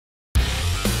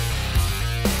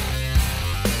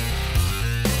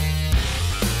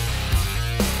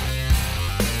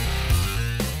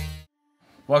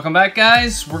Welcome back,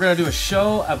 guys. We're going to do a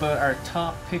show about our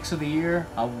top picks of the year.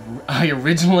 I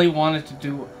originally wanted to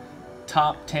do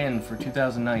top 10 for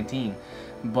 2019,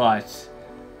 but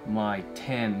my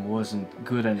 10 wasn't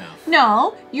good enough.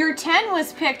 No, your 10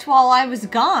 was picked while I was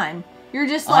gone. You're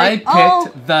just like, I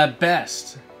picked the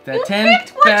best. The 10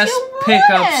 best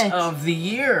pickups of the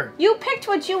year. You picked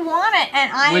what you wanted,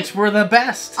 and which were the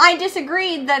best. I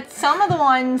disagreed that some of the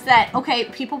ones that, okay,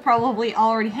 people probably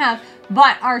already have,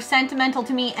 but are sentimental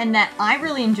to me and that I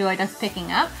really enjoyed us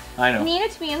picking up,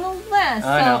 needed to be in the list.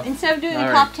 So instead of doing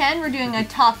a top 10, we're doing a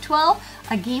top 12,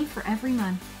 a game for every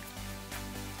month.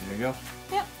 There you go.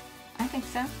 Yep, I think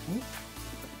so.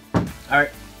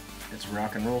 Alright, let's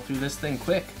rock and roll through this thing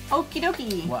quick. Okie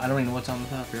dokie. Well, I don't even know what's on the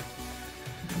top here.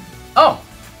 Oh!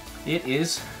 It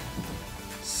is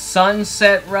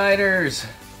Sunset Riders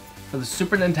for the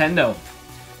Super Nintendo.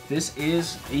 This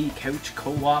is a couch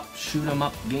co-op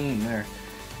shoot-'em-up game there.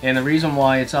 And the reason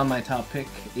why it's on my top pick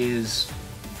is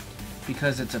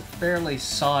because it's a fairly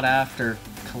sought-after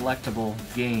collectible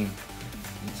game.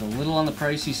 It's a little on the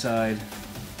pricey side.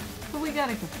 But we got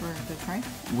it for a good price.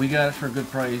 We got it for a good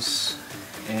price,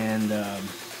 and the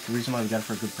reason why we got it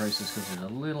for a good price is because there's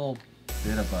a little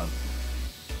bit of a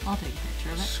I'll take a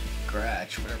picture of it.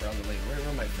 Scratch, whatever on the leg,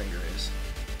 wherever my finger is.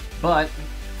 But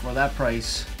for that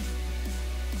price,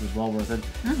 it was well worth it.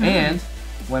 And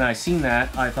when I seen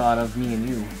that, I thought of me and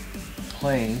you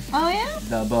playing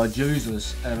the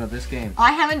bejesus out of this game.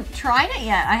 I haven't tried it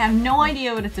yet. I have no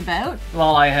idea what it's about.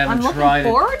 Well, I haven't tried it.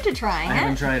 I'm looking forward to trying it. I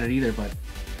haven't tried it either, but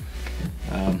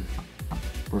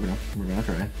we're gonna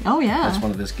try it. Oh yeah. That's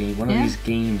one of these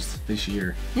games this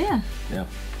year. Yeah. Yeah.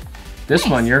 This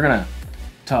one you're gonna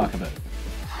talk about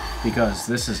because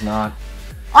this is not.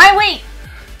 Wait.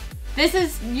 This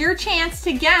is your chance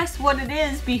to guess what it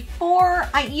is before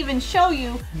I even show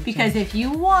you, because if you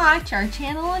watch our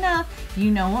channel enough, you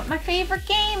know what my favorite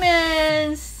game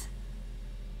is.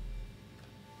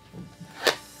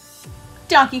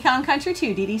 Donkey Kong Country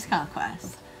 2: Dee Dee's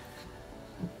Conquest.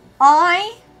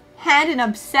 I had an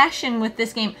obsession with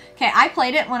this game. Okay, I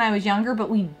played it when I was younger, but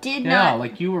we did not. Yeah,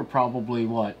 like you were probably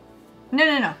what?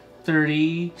 No.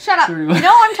 30. Shut up. 31.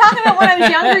 No, I'm talking about when I was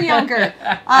younger.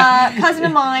 Cousin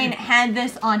of mine had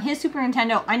this on his Super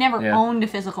Nintendo. I never owned a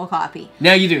physical copy.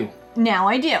 Now you do. Now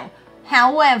I do.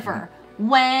 However,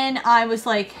 when I was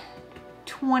like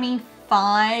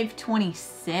 25,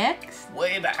 26.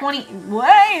 Way back.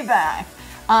 Way back.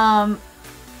 Our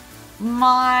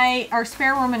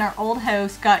spare room in our old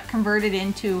house got converted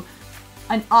into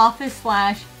an office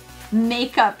 /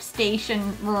 makeup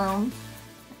station room.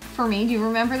 For me, do you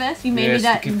remember this? You made me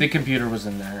that. The computer was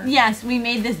in there. Yes, we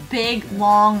made this big,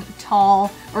 long,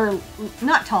 tall, or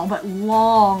not tall, but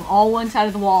long, all one side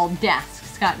of the wall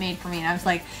desks got made for me, and I was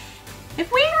like,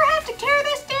 if we ever have to tear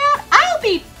this down, I'll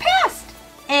be pissed.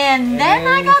 And then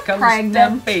I got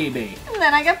pregnant. Baby. And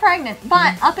then I got pregnant.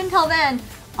 But up until then,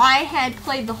 I had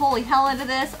played the holy hell out of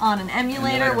this on an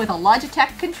emulator with a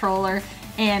Logitech controller.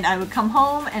 And I would come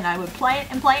home and I would play it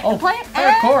and play it and play it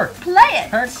hardcore. And play it.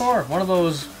 Hardcore. One of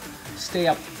those stay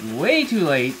up way too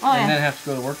late and then have to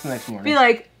go to work the next morning. Be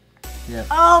like,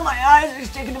 oh, my eyes are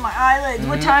sticking to my eyelids.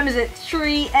 What time is it?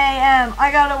 3 a.m.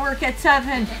 I gotta work at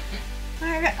 7.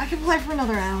 I can play for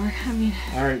another hour. I mean.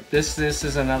 All right, this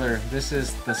is another. This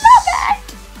is the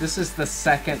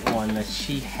second one that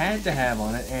she had to have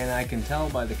on it, and I can tell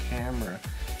by the camera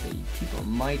that people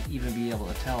might even be able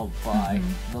to tell by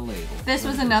the label. This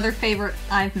was another favorite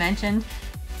I've mentioned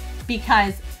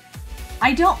because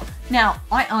I don't. Now,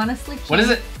 I honestly can't. What is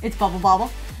it? It's Bubble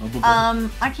Bobble.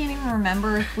 I can't even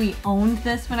remember if we owned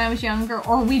this when I was younger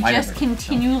or we just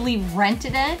continually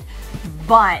rented it.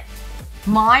 But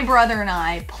my brother and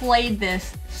I played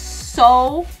this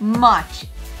so much.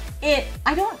 I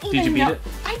don't even know. Did you beat it?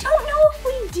 I don't know if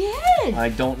we did. I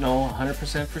don't know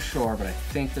 100% for sure, but I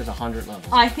think there's 100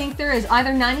 levels. I think there is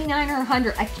either 99 or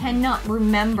 100. I cannot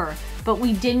remember, but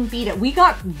we didn't beat it. We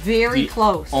got very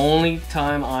close. Only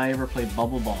time I ever played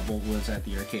Bubble Bobble was at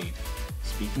the arcade.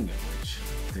 Speaking of which,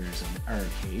 there's an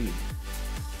arcade.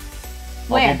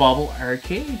 Where? Bubble Bobble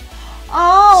arcade.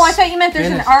 Oh, I thought you meant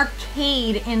there's an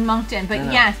arcade in Moncton, but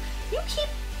yes,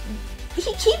 he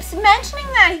keeps mentioning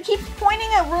that. He keeps pointing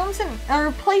at rooms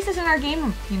or places in our game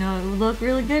room. You know, it would look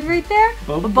really good right there. A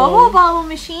Bubble Bobble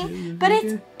machine, but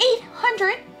it's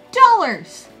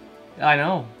 $800. I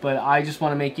know, but I just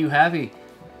want to make you happy.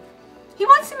 He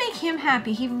wants to make him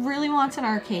happy. He really wants an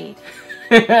arcade.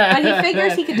 But he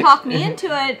figures he could talk me into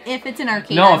it if it's an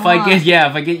arcade. No, if I get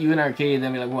you an arcade,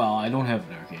 then be like, well, I don't have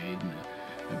an arcade.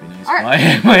 That'd be nice if I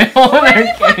had my own arcade. Where did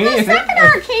you put the second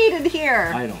arcade in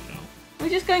here? I don't know. We're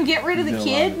just gonna get rid of the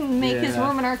kid and make his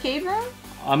room an arcade room?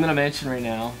 I'm gonna mention right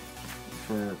now,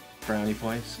 for brownie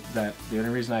points, that the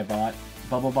only reason I bought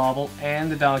Bubble Bobble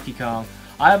and the Donkey Kong,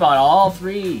 I bought all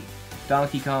 3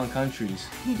 Donkey Kong countries.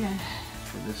 He did.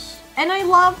 For this. And I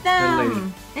love lady.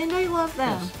 them. And I love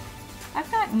them. Yes.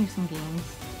 I've gotten you some games.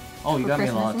 Oh, you for got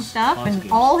Christmas me lots and stuff, lots of and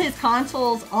games. all his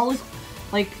consoles, all his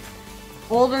like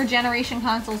older generation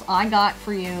consoles, I got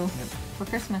for you for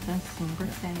Christmases and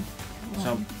birthdays.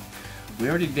 So we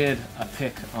already did a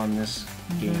pick on this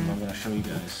game. I'm going to show you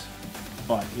guys,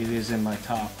 but it is in my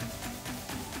top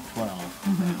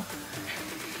 12 now.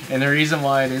 And the reason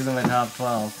why it is in my top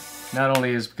 12, not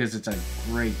only is because it's a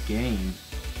great game,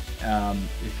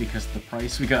 it's because of the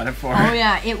price we got it for. Oh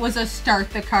yeah, it was a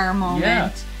start the car moment.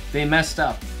 Yeah, they messed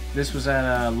up. This was at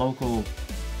a local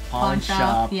pawn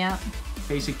shop. Yeah.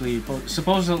 Basically,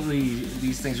 supposedly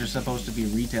these things are supposed to be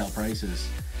retail prices.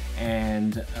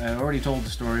 And I already told the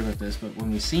story about this, but when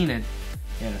we seen it,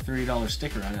 it had a $30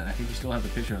 sticker on it. I think we still have the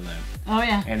picture of that. Oh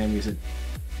yeah. And then we said,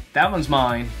 that one's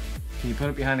mine. Can you put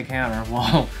it behind the counter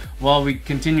while we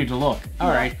continue to look? All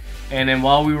right. And then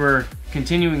while we were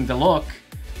continuing to look,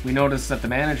 we noticed that the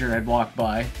manager had walked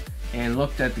by and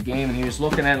looked at the game, and he was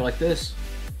looking at it like this.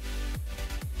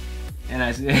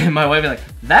 And my wife was like,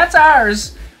 "That's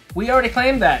ours. We already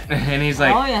claimed that." And he's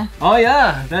like, "Oh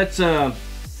yeah, that's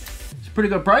it's a pretty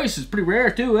good price. It's pretty rare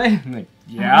too, eh?" I'm like,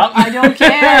 "Yeah, I don't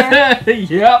care."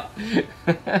 Yep.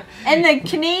 And the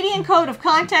Canadian Code of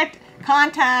Conduct.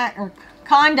 Conduct.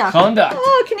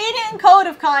 Oh, Canadian Code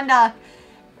of Conduct.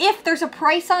 If there's a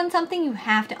price on something, you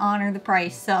have to honor the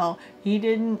price. So he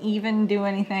didn't even do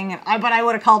anything. But I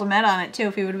would have called him out on it too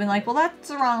if he would have been like, "Well, that's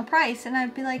the wrong price," and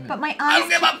I'd be like, "But my eyes." I don't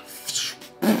give up.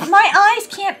 My eyes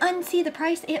can't unsee the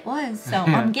price it was, so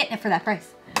I'm getting it for that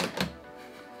price.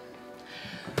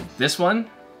 This one,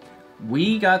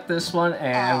 we got this one,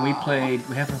 and we played.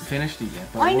 We haven't finished it yet,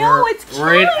 but I know, it's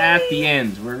right at the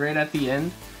end. We're right at the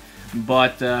end,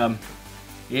 but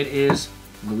it is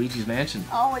Luigi's Mansion.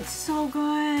 Oh, it's so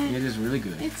good. It is really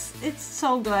good. It's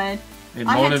so good. It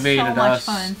I motivated had so much us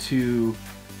fun. to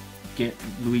get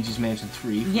Luigi's Mansion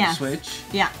 3 for the Switch.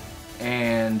 Yeah.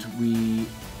 And we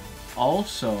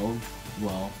also,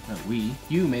 well, not we,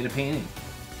 you made a painting.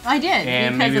 I did.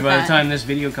 And maybe by the time this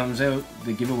video comes out,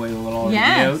 the giveaway will already be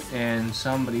out, and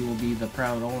somebody will be the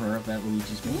proud owner of that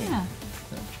Luigi's painting. Yeah.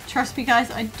 So. Trust me,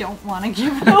 guys, I don't want to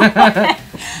give it away.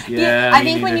 Yeah, I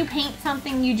think when you paint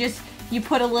something, you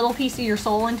put a little piece of your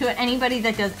soul into it. Anybody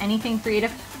that does anything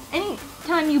creative,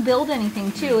 anytime you build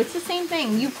anything too, it's the same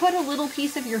thing. You put a little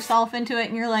piece of yourself into it,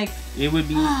 and you're like, it would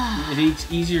be.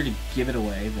 It's easier to give it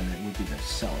away than it would be to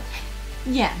sell it.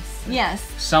 Yes, yes.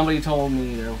 Somebody told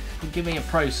me, give me a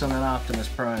price on an Optimus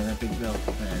Prime, that big bill.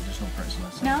 There's no price on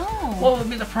that. No. What would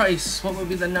be the price? What would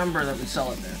be the number that would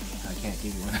sell it there? I can't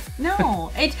give you one.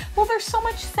 No. Well, there's so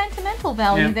much sentimental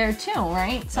value there too,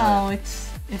 right? So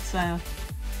it's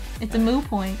a moo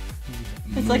point.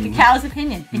 It's like a cow's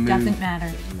opinion. It doesn't matter.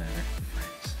 It doesn't matter.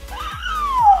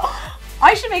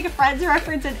 I should make a Friends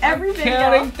reference in every video.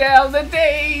 Counting down the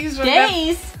days.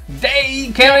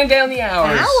 Counting down the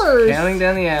hours. Counting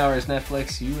down the hours.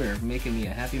 Netflix, you are making me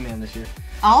a happy man this year.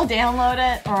 I'll download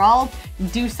it, or I'll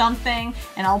do something,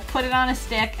 and I'll put it on a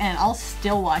stick, and I'll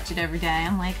still watch it every day.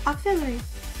 I'm like, auxiliary,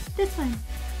 this one,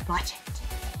 watch it.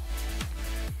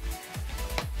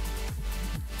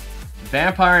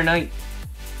 Vampire Knight.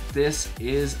 This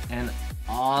is an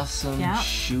awesome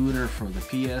shooter for the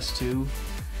PS2.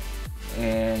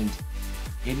 And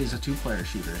it is a 2-player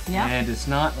shooter. Yeah. And it's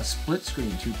not a split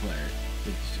screen 2-player.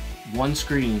 It's one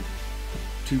screen,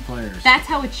 2 players. That's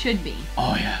how it should be.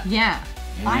 Oh yeah. Yeah.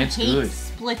 And I it's hate good.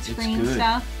 split screen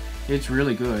stuff. It's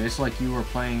really good. It's like you were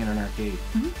playing in an arcade.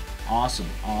 Awesome,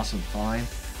 awesome find.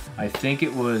 I think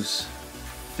it was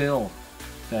Phil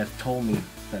that told me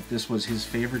that this was his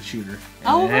favorite shooter.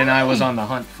 And I was on the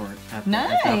hunt for it at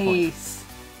that point.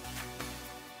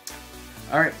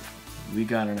 Alright. We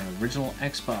got an original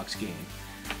Xbox game.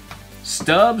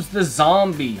 Stubbs the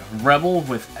Zombie, Rebel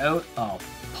Without a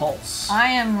Pulse. I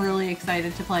am really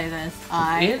excited to play this.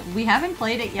 We haven't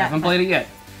played it yet. Haven't played it yet.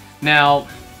 Now,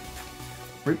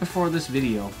 right before this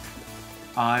video,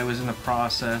 I was in the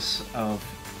process of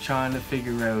trying to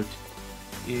figure out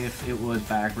if it was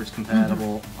backwards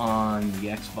compatible on the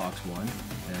Xbox One,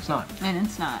 and it's not. And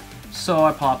it's not. So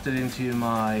I popped it into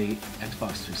my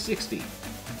Xbox 360,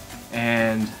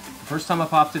 and first time I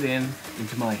popped it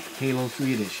into my Halo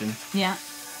 3 edition. Yeah.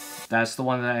 That's the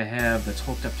one that I have that's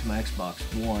hooked up to my Xbox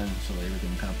One, so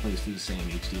everything kind of plays through the same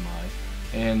HDMI.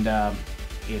 And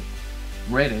it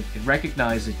read it, it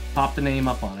recognized it, popped the name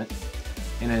up on it,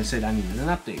 and then it said I needed an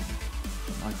update.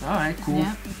 I'm like, alright, cool.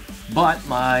 Yeah. But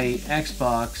my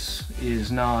Xbox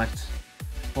is not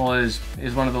well, is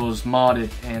one of those modded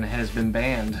and has been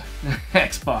banned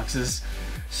Xboxes.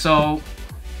 So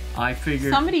I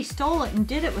figured somebody stole it and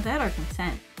did it without our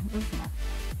consent. That's a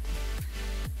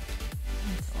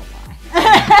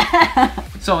lie.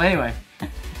 So anyway,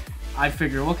 I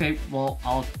figure, okay, well,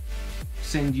 I'll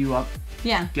send you up.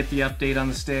 Yeah. Get the update on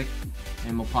the stick,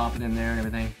 and we'll pop it in there and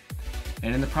everything.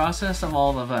 And in the process of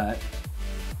all of that,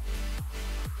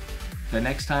 the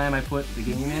next time I put the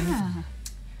game in,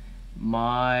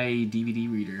 my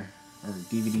DVD reader or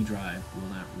DVD drive will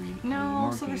not read any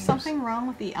more so there's games. something wrong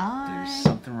with the eye. There's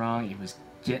something wrong. It was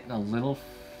getting a little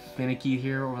finicky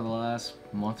here over the last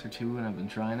month or two, and I've been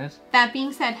trying it. That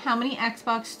being said, how many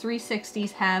Xbox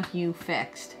 360s have you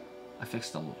fixed? I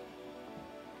fixed them.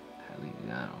 I don't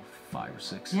know, 5 or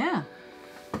 6. Yeah.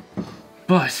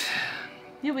 But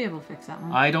you'll be able to fix that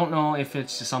one. I don't know if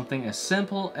it's just something as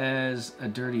simple as a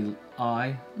dirty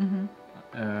eye.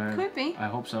 Could be. I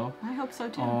hope so. I hope so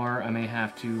too. Or I may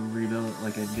have to rebuild it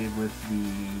like I did with the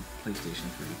PlayStation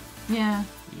 3. Yeah.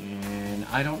 And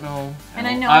I don't know. And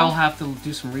I know I'll have to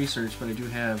do some research, but I do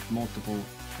have multiple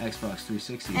Xbox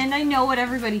 360s. And I know what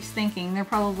everybody's thinking. They're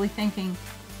probably thinking,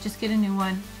 just get a new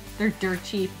one. They're dirt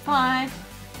cheap. But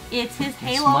it's his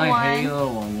Halo one. It's my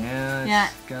Halo one, yeah. Yeah.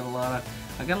 Got a lot of,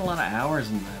 I got a lot of hours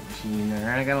in that machine there.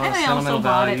 And I got a lot of And I sentimental also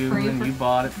bought it value. for you And for you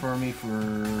bought it for me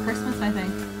for Christmas, I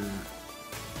think.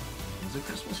 Was it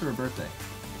Christmas or a birthday?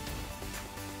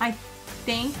 I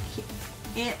think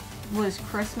it was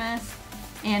Christmas,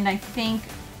 and I think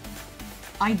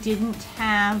I didn't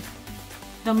have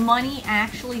the money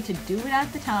actually to do it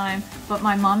at the time, but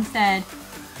my mom said,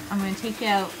 I'm going to take it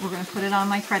out, we're going to put it on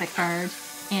my credit card,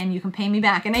 and you can pay me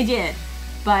back. And I did,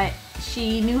 but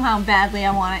she knew how badly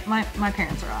I want it. My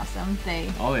parents are awesome.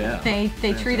 They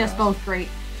treat us both great.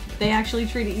 They actually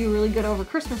treated you really good over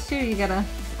Christmas too. You got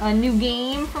a new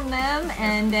game from them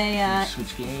and a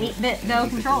Switch game, 8-bit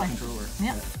controller.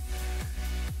 Yep.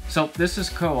 So this is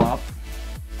co-op.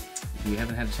 We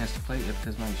haven't had a chance to play it yet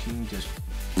because my machine just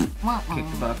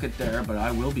kicked the bucket there, but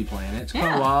I will be playing it. It's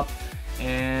co-op,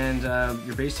 and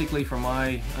you're basically, from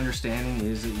my understanding,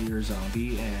 is that you're a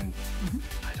zombie, and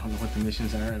I don't know what the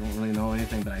missions are. I don't really know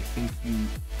anything, but I think you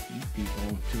eat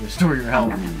people to restore your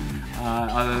health.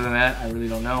 Other than that, I really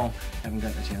don't know. Haven't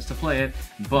gotten a chance to play it,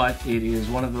 but it is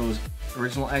one of those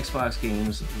original Xbox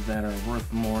games that are worth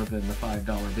more than the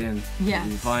 $5 bin that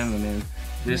you find them in.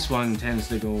 This one tends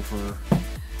to go for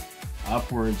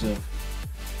upwards of,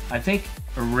 I think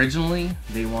originally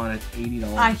they wanted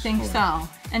 $80. I think so.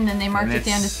 And then they marked it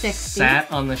down to 60.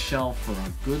 Sat on the shelf for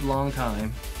a good long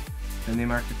time. Then they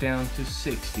marked it down to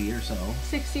 60 or so.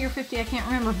 60 or 50, I can't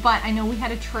remember, but I know we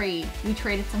had a trade. We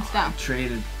traded some stuff. I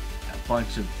traded a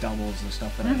bunch of doubles and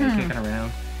stuff that I had kicking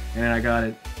around. And I got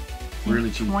it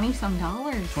really cheap. 20-some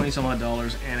dollars. 20-some odd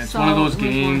dollars. And it's one of those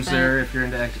games there, if you're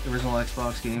into original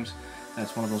Xbox games,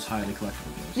 that's one of those highly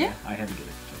collectible games. Yeah. I had to get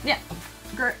it. So. Yeah.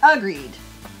 Agreed.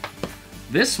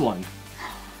 This one,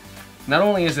 not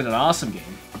only is it an awesome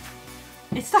game,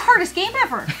 it's the hardest game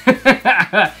ever.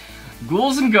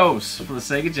 Ghouls and Ghosts for the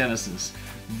Sega Genesis.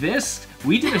 This,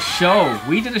 we did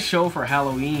a show for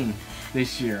Halloween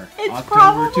this year. It's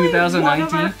October 2019. One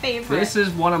of our favorites. This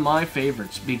is one of my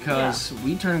favorites because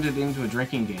we turned it into a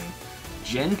drinking game.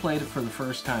 Jen played it for the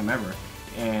first time ever,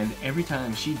 and every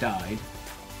time she died,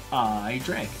 I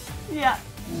drank. Yeah.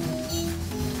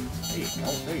 There you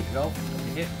go. There you go.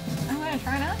 Hit. I'm gonna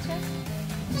try not to.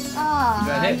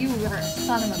 Ah, you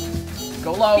son of a...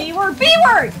 Go low. B word. B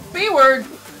word. B word.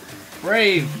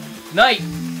 Brave. Night.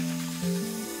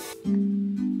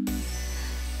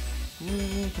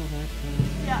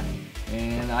 Yeah.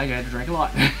 And I had to drink a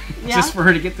lot just for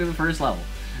her to get through the first level.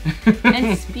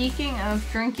 And speaking of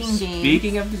drinking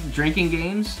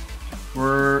games,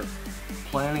 we're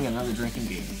planning another drinking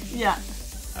game. Yeah.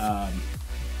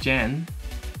 Jen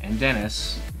and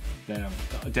Dennis,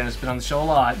 Dennis been on the show a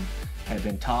lot, have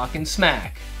been talking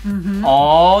smack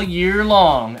all year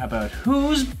long about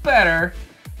who's better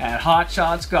at Hot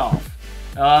Shots Golf.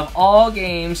 Of all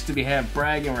games to have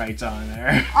bragging rights on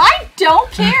there. I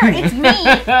don't care. It's me.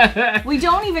 We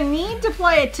don't even need to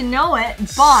play it to know it,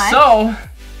 but... So,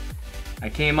 I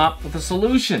came up with a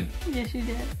solution. Yes, you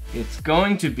did. It's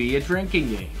going to be a drinking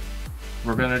game.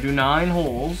 We're going to do 9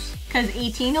 holes. Because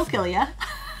 18 will kill you.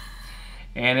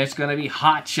 And it's going to be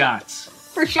hot shots.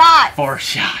 For shots. For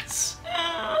shots.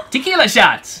 Tequila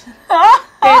shots. I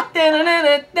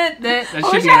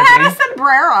wish I had a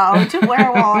sombrero to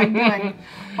wear while I'm doing,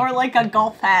 or like a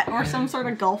golf hat, or some sort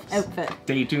of golf outfit.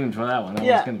 Stay tuned for that one. That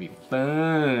one's going to be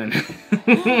fun.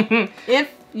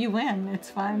 If you win, it's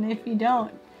fun. If you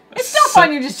don't, It's still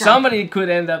fun, you're just drunk. Somebody could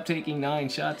end up taking 9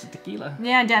 shots of tequila.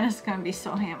 Yeah, Dennis is gonna be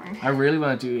so hammered. I really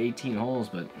want to do 18 holes,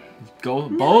 but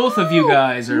both of you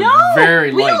guys are No,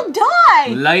 very light. we'll die!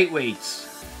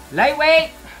 Lightweights.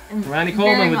 Lightweight! Randy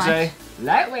Coleman would say,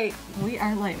 lightweight. We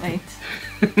are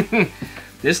lightweights.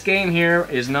 This game here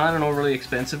is not an overly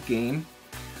expensive game,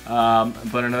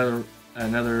 but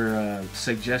another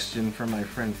suggestion from my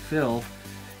friend Phil,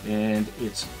 and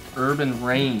it's Urban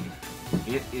Reign.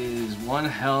 It is one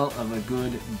hell of a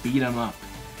good beat 'em up.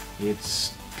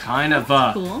 It's kind of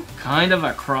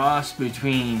a cross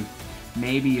between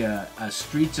maybe a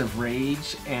Streets of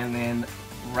Rage and then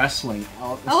wrestling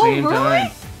all at the same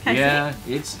time. Yeah,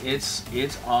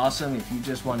 it's awesome if you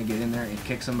just want to get in there and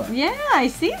kick some butt. Yeah, I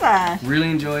see that. Really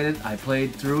enjoyed it. I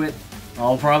played through it.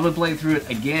 I'll probably play through it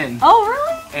again. Oh,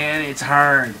 really? And it's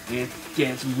hard. It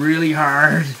gets really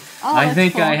hard. Oh, I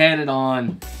think cool. I had it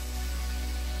on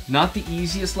not the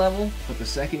easiest level, but the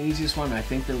second easiest one. I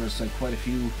think there was like quite a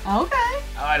few. Okay.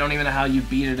 I don't even know how you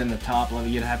beat it in the top level.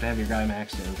 You'd have to have your guy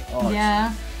maxed out. Oh,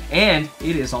 yeah. And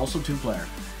it is also 2-player.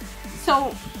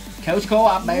 So, couch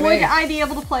co-op, baby. would I be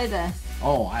able to play this?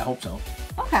 Oh, I hope so.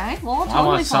 Okay, well, I'll totally I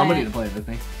want somebody play to play with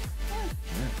me.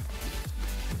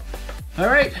 Yeah. All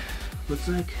right, looks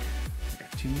like I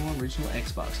got 2 more original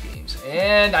Xbox games,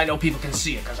 and I know people can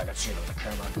see it because I got shit on the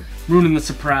camera, ruining the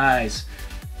surprise.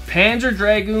 Panzer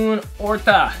Dragoon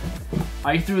Orta.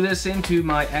 I threw this into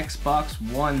my Xbox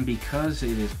One because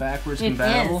it is backwards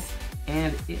compatible.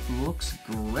 And it looks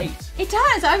great. It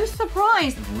does. I was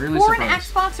surprised. Really For surprised. an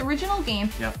Xbox original game,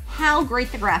 how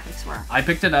great the graphics were. I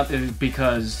picked it up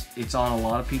because it's on a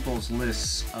lot of people's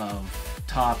lists of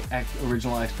top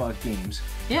original Xbox games.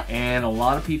 Yep. And a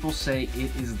lot of people say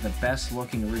it is the best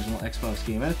looking original Xbox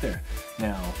game out there.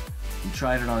 Now, we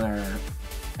tried it on our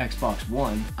Xbox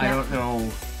One. Yep. I don't know.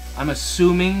 I'm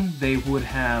assuming they would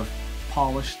have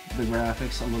polished the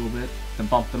graphics a little bit to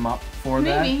bump them up for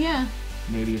that. Maybe, yeah.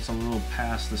 Maybe it's a little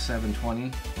past the 720 or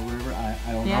whatever.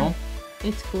 I don't know.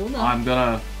 It's cool though. I'm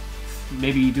gonna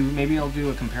maybe I'll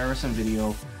do a comparison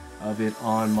video of it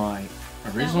on my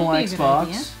original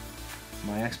Xbox,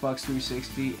 my Xbox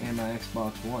 360, and my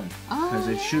Xbox One. Because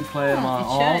it should play them on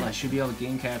all. I should be able to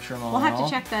game capture them all. We'll have to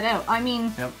check that out. I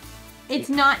mean, it's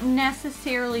not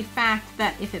necessarily fact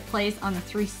that if it plays on the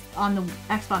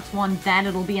Xbox One, that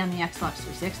it'll be on the Xbox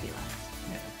 360 list.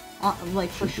 Like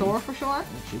for sure? It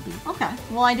should be. Okay.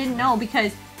 Well, I didn't know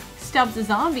because Stubbs the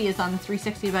Zombie is on the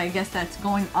 360, but I guess that's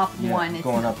going up one. It's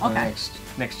going up the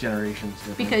next generation.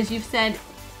 Because you've said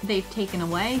they've taken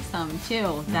away some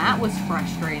too. That was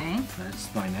frustrating. That's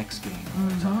my next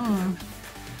game.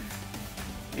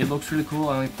 It looks really cool.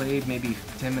 I only played maybe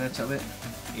 10 minutes of it.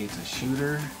 It's a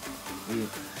shooter.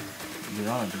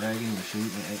 You're on a dragon, you're shooting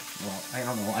it. Well,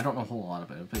 I don't know a whole lot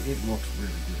about it, but it looks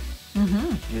really good.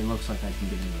 It looks like I can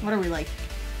get into it. What are we like?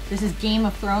 This is Game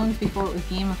of Thrones before it was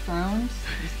Game of Thrones?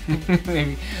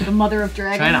 Maybe. The Mother of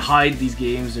Dragons? Trying to hide these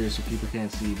games there so people can't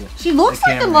see. But she looks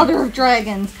like the Mother of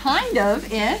Dragons, kind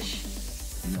of-ish.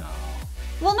 No.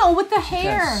 Well, no, with the She's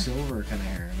hair. got silver kind of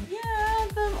hair. Yeah,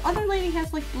 the other lady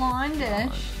has like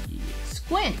blondish.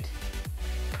 Squint.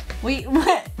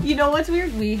 You know what's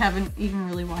weird? We haven't even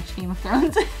really watched Game of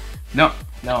Thrones. No.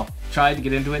 Tried to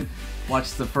get into it.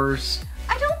 Watched the first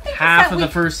half of the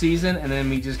first season, and then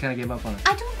we just kind of gave up on it.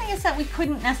 I don't think it's that we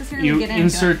couldn't necessarily get into it. You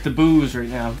insert the booze right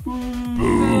now.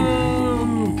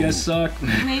 Boo. Guess suck.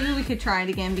 Maybe we could try it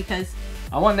again because...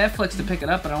 I want Netflix to pick it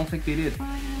up, but I don't think they did.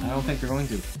 I don't think they're going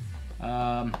to.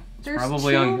 There's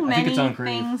probably I think it's on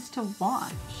Crave. things to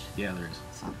watch. Yeah, there is.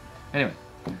 So. Anyway,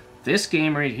 this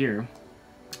game right here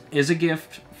is a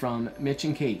gift from Mitch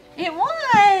and Kate. It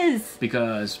was!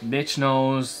 Because Mitch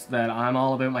knows that I'm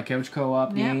all about my couch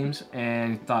co-op games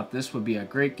and thought this would be a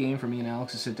great game for me and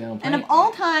Alex to sit down and play. And of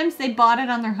all times, they bought it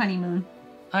on their honeymoon.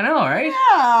 I know, right?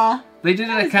 Yeah. They did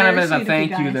it kind of as a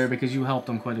thank you there because you helped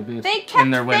them quite a bit they kept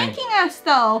in their wedding. thanking us,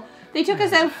 though. They took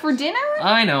us out for dinner.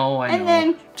 I know. And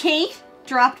then Kate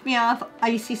dropped me off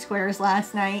Icy Squares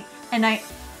last night, and I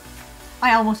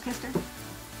almost kissed her.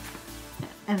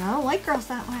 And I don't like girls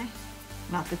that way.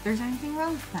 Not that there's anything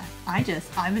wrong with that.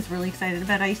 I was really excited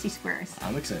about Icy Squares.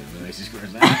 I'm excited about Icy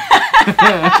Squares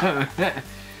now.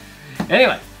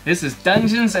 Anyway, this is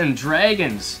Dungeons and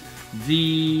Dragons.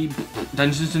 The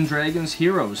Dungeons and Dragons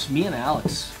Heroes. Me and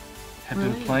Alex have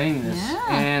been playing this. Yeah.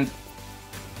 And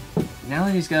now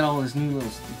that he's got all his new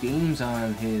little games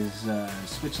on his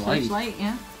Switch Lite.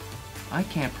 Yeah. I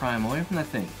can't pry him away from that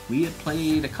thing. We had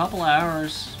played a couple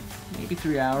hours, maybe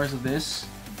 3 hours of this.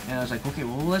 And I was like, okay,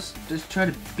 well, let's just try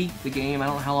to beat the game. I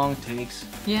don't know how long it takes.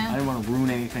 Yeah. I didn't want to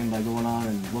ruin anything by going on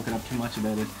and looking up too much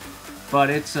about it. But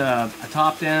it's a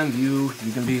top-down view.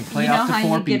 You can play up to 4 people. You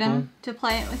know how you get him to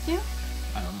play it with you?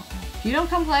 I don't know. If you don't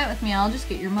come play it with me, I'll just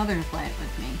get your mother to play it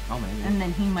with me. Oh, maybe. And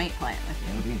then he might play it with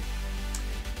you. Maybe.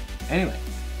 Anyway,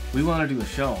 we want to do a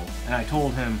show, and I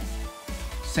told him,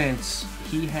 since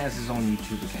he has his own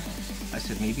YouTube account, I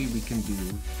said maybe we can do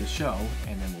the show,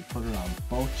 and then we'll put it on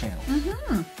both channels.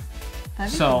 Mm-hmm.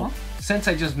 That'd be cool. Since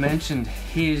I just mentioned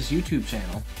his YouTube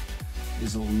channel,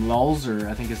 is Lolzer,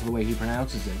 I think is the way he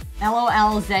pronounces it.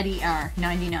 LOLZER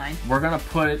 99. We're gonna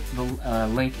put the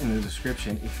link in the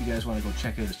description if you guys want to go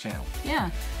check out his channel.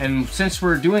 Yeah. And since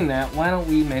we're doing that, why don't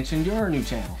we mention your new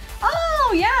channel?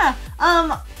 Oh yeah.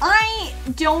 I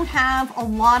don't have a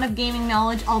lot of gaming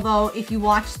knowledge, although if you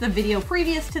watched the video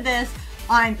previous to this,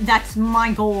 that's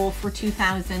my goal for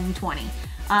 2020.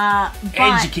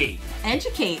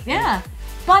 Educate, yeah.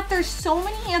 But there's so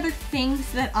many other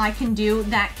things that I can do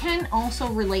that can also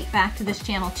relate back to this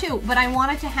channel too. But I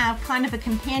wanted to have kind of a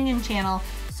companion channel,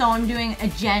 so I'm doing a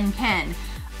Jenn Can.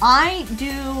 I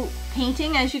do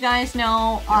painting, as you guys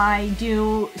know. I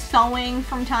do sewing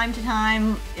from time to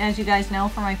time, as you guys know,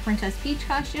 for my Princess Peach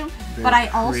costume. But I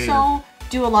also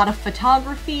do a lot of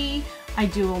photography. I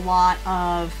do a lot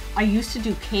of, I used to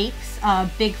do cakes,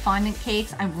 big fondant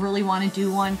cakes. I really want to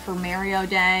do one for Mario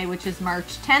Day, which is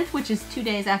March 10th, which is 2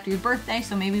 days after your birthday,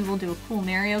 so maybe we'll do a cool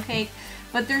Mario cake.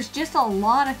 But there's just a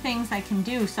lot of things I can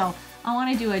do, so I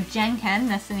want to do a Jenn Can,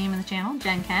 that's the name of the channel,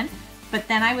 Jenn Can. But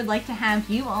then I would like to have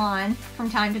you on from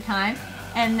time to time,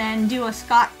 and then do a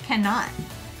Scott Cannot.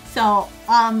 So,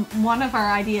 one of our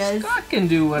ideas... Scott can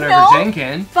do whatever Jenn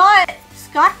can. But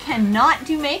Scott cannot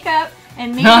do makeup.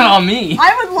 And maybe not on me.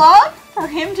 I would love for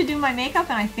him to do my makeup,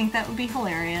 and I think that would be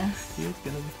hilarious. It's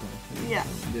gonna be fun. Yeah.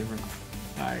 Different.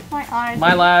 All right. My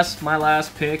eyes. My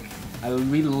last pick.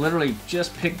 We literally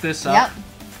just picked this up.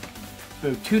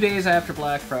 About 2 days after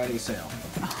Black Friday sale.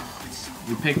 Oh, it's so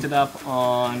we picked it up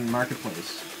on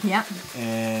Marketplace. Yep.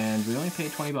 And we only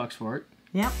paid $20 for it.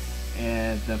 Yep.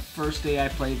 And the first day I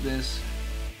played this,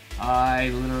 I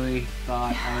literally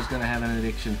thought I was gonna have an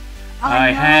addiction.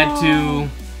 I had to.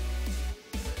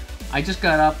 I just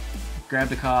got up,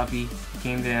 grabbed a coffee,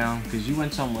 came down, because you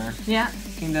went somewhere. Yeah.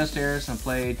 Came downstairs and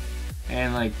played,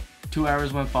 and like 2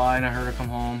 hours went by and I heard her come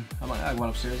home. I'm like, I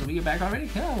went upstairs, we get back already?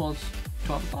 Yeah, well, it's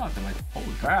 12 o'clock. I'm like,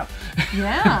 holy crap.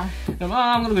 Yeah.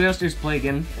 I'm going to go downstairs and play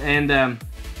again. And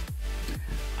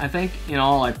I think in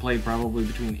all I played probably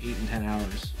between 8 and 10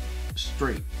 hours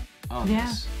straight on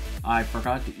this. I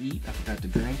forgot to eat, I forgot to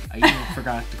drink, I even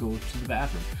forgot to go to the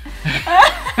bathroom.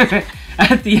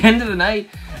 At the end of the night,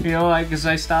 you know, because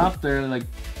I stopped there like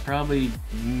probably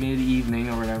mid-evening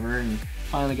or whatever and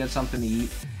finally got something to eat.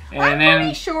 And I'm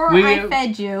pretty sure I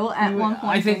fed you at one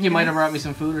point. I think you might have brought me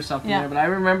some food or something there, but I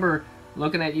remember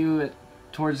looking at you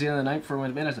towards the end of the night for a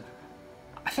minute, I said,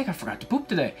 I think I forgot to poop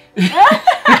today. Anyway,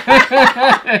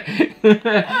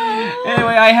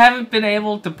 I haven't been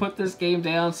able to put this game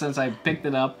down since I picked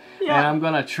it up. And I'm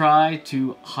going to try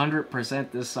to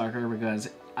 100% this sucker because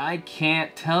I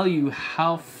can't tell you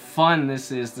how fun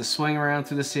this is to swing around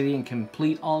through the city and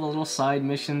complete all the little side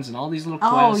missions and all these little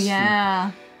quests. Oh,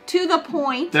 yeah. To the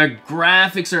point. The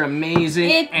graphics are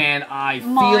amazing, and I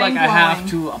feel like I have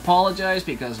to apologize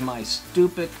because my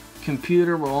stupid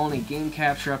computer will only game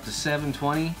capture up to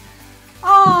 720.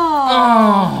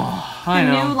 Oh, I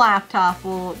know. The new laptop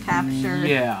will capture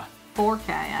 4K,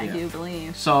 I do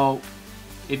believe. So,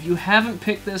 if you haven't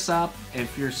picked this up,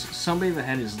 if you're somebody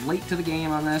that is late to the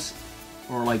game on this,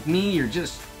 or like me, you're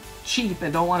just cheap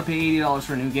and don't want to pay $80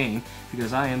 for a new game,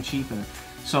 because I am cheap in it.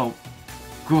 So,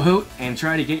 go out and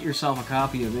try to get yourself a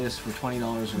copy of this for $20 or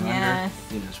under.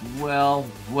 It is well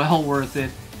worth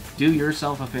it. Do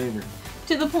yourself a favor.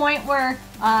 To the point where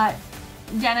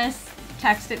Dennis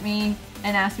texted me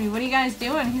and asked me, what are you guys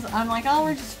doing? I'm like, oh,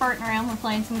 we're just farting around, we're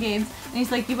playing some games. And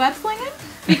he's like, you web slinging?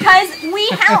 Because we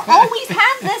have always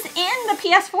had this in the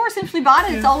PS4 since we bought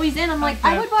it. It's always in. I'm like,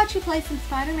 I would watch you play some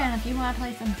Spider-Man if you want to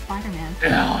play some Spider-Man.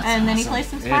 And then he plays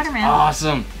some Spider-Man. It's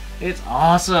awesome. It's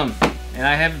awesome. And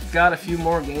I have got a few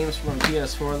more games from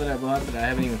PS4 that I bought that I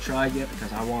haven't even tried yet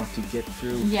because I want to get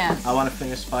through. Yes. I want to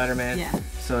finish Spider-Man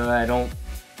so that I don't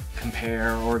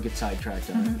compare or get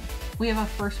sidetracked on it. We have a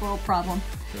first world problem.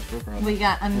 First world problem. We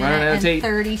got a minute and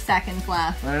 30 seconds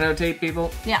left. Running out of tape,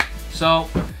 people. Yeah. So,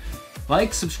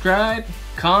 like, subscribe,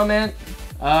 comment.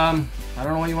 I don't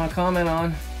know what you want to comment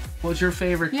on. What's your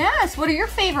favorite? Yes, what are your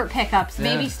favorite pickups?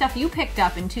 Maybe stuff you picked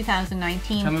up in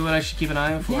 2019. Tell me what I should keep an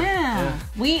eye out for. Yeah.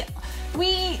 We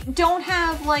don't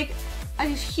have like a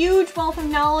huge wealth of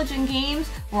knowledge in games.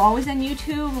 We're always on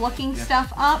YouTube looking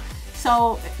stuff up.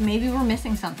 So maybe we're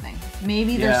missing something.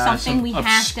 Maybe there's something we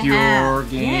have to have.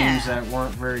 Obscure games that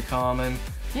weren't very common.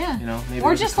 Yeah. You know, maybe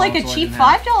or just like a cheap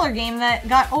 $5 game that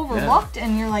got overlooked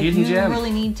and you're like, you really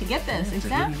need to get this.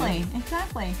 Exactly.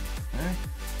 Exactly. All right.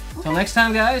 Until next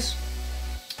time, guys.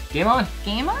 Game on.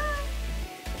 Game on.